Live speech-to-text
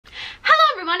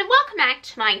back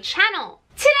to my channel.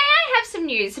 Today I have some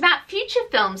news about future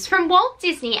films from Walt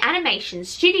Disney Animation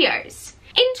Studios.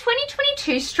 In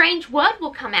 2022, Strange World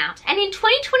will come out, and in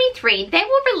 2023 they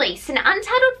will release an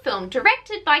untitled film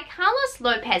directed by Carlos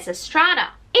Lopez Estrada.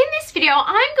 In this video,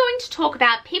 I'm going to talk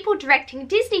about people directing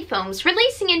Disney films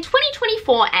releasing in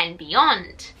 2024 and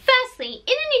beyond. Firstly,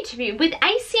 in an interview with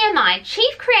ACMI,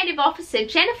 Chief Creative Officer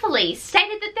Jennifer Lee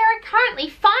stated that there are currently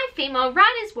 5 female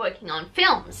writers working on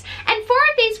films, and 4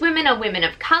 of these women are women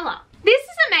of colour. This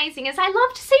is amazing, as I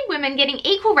love to see women getting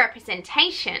equal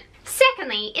representation.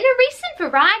 Secondly, in a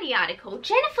recent Variety article,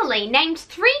 Jennifer Lee named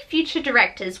 3 future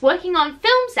directors working on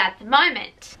films at the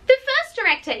moment. The first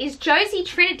director is Josie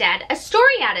Trinidad, a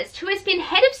story artist who has been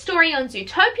head of story on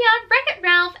Zootopia, Wreck-It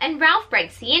Ralph, and Ralph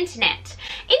Breaks the Internet.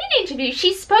 In an interview,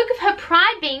 she spoke of her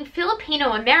pride being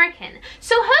Filipino-American,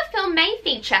 so her film may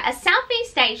feature a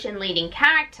Southeast Asian leading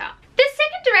character. The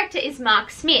second director is Marc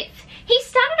Smith. He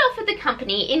started off with the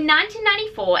company in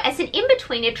 1994 as an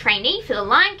in-betweener trainee for The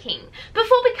Lion King,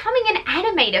 before becoming an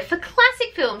animator for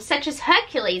classic films such as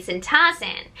Hercules and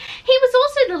Tarzan. He was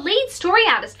also the lead story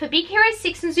artist for Big Hero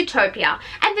 6 and Zootopia,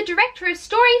 and the director of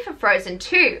story for Frozen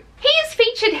 2. He is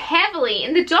featured heavily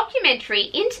in the documentary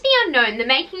Into the Unknown: The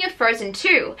Making of Frozen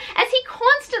 2, as he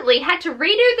constantly had to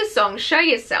redo the song Show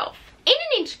Yourself. In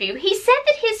an interview, he said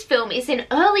that his film is in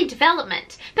early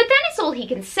development, but that is all he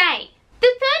can say. The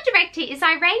third director is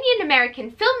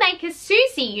Iranian-American filmmaker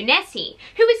Suzi Yoonessi,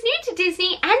 who is new to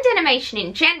Disney and animation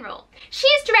in general. She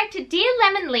has directed Dear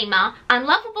Lemon Lima,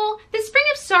 Unlovable, The Spring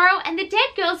of Sorrow, and The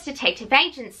Dead Girls Detective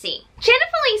Agency.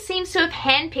 Jennifer Lee seems to have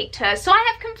handpicked her, so I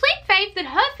have complete faith that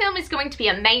her film is going to be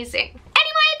amazing.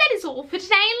 Anyway, that is all for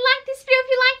today. Like this video if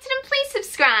you liked it, and please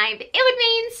subscribe. It would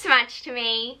mean so much to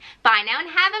me. Bye now and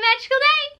have a magical day!